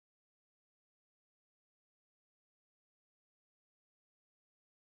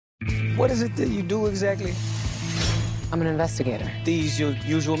What is it that you do exactly? I'm an investigator. These your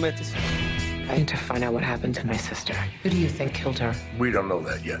usual methods? I need to find out what happened to my sister. Who do you think killed her? We don't know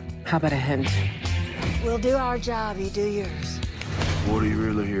that yet. How about a hint? We'll do our job, you do yours. What are you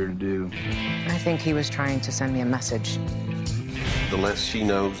really here to do? I think he was trying to send me a message. The less she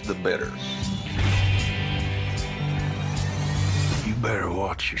knows, the better. You better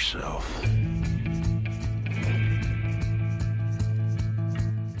watch yourself.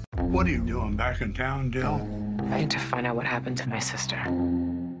 What are you doing back in town, Dill? I need to find out what happened to my sister.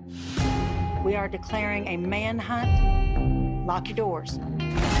 We are declaring a manhunt. Lock your doors.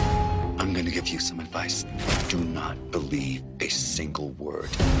 I'm gonna give you some advice. Do not believe a single word.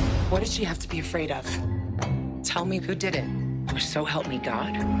 What does she have to be afraid of? Tell me who did it, or so help me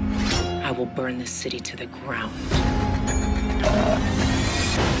God, I will burn this city to the ground.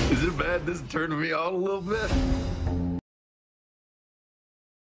 Is it bad this is turning me on a little bit?